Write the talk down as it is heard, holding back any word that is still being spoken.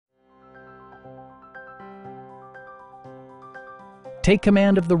Take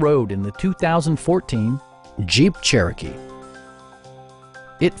command of the road in the 2014 Jeep Cherokee.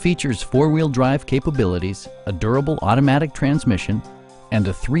 It features four-wheel drive capabilities, a durable automatic transmission, and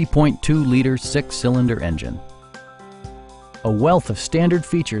a 3.2-liter six-cylinder engine. A wealth of standard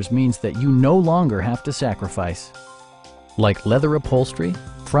features means that you no longer have to sacrifice, like leather upholstery,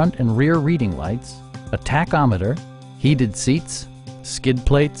 front and rear reading lights, a tachometer, heated seats, skid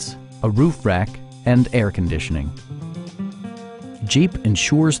plates, a roof rack, and air conditioning. Jeep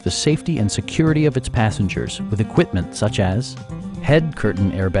ensures the safety and security of its passengers with equipment such as head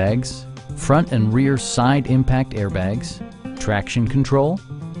curtain airbags, front and rear side impact airbags, traction control,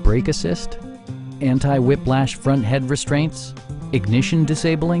 brake assist, anti-whiplash front head restraints, ignition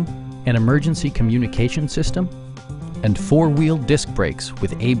disabling, an emergency communication system, and four-wheel disc brakes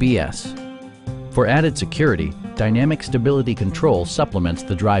with ABS. For added security, dynamic stability control supplements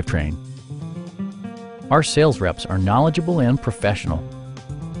the drivetrain. Our sales reps are knowledgeable and professional.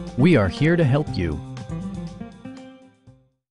 We are here to help you.